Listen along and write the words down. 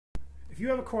you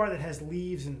have a car that has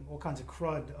leaves and all kinds of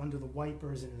crud under the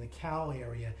wipers and in the cowl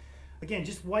area, again,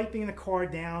 just wiping the car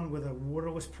down with a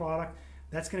waterless product,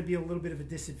 that's going to be a little bit of a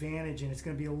disadvantage, and it's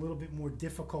going to be a little bit more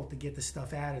difficult to get the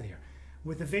stuff out of there.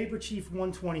 With the Vapor Chief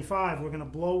 125, we're going to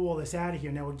blow all this out of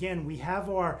here. Now again, we have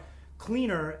our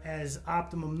cleaner as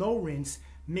Optimum No Rinse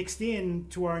mixed in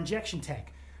to our injection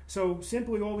tank. So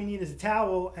simply all we need is a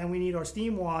towel, and we need our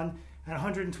steam wand at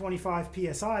 125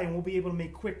 psi, and we'll be able to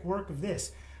make quick work of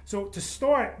this. So to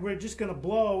start, we're just going to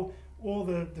blow all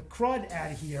the crud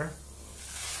out of here.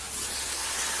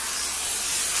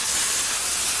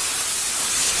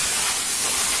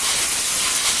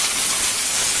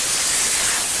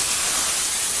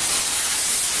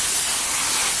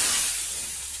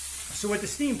 So with the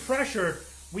steam pressure,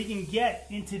 we can get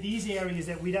into these areas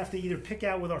that we'd have to either pick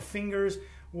out with our fingers,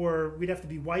 or we'd have to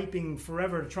be wiping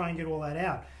forever to try and get all that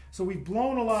out. So we've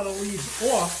blown a lot of leaves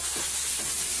off.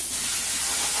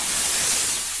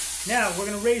 Now we're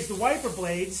going to raise the wiper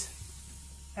blades,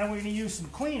 and we're going to use some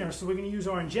cleaner. So we're going to use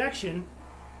our injection.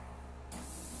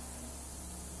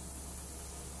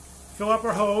 Fill up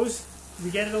our hose. We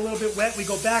get it a little bit wet. We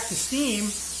go back to steam.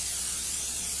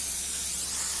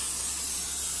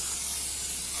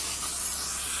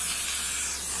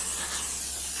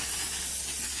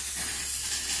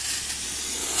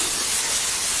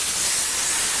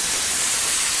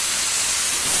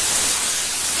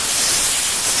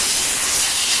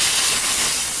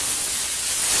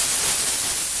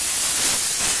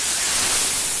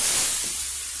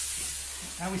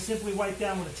 And we simply wipe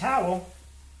down with a towel.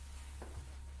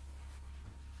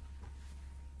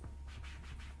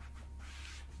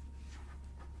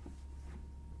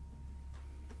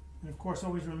 And of course,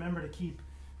 always remember to keep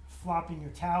flopping your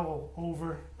towel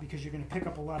over, because you're going to pick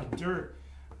up a lot of dirt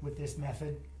with this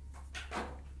method.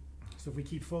 So if we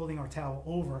keep folding our towel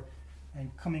over and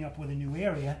coming up with a new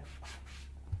area,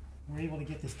 we're able to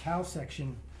get this cowl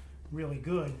section really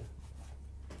good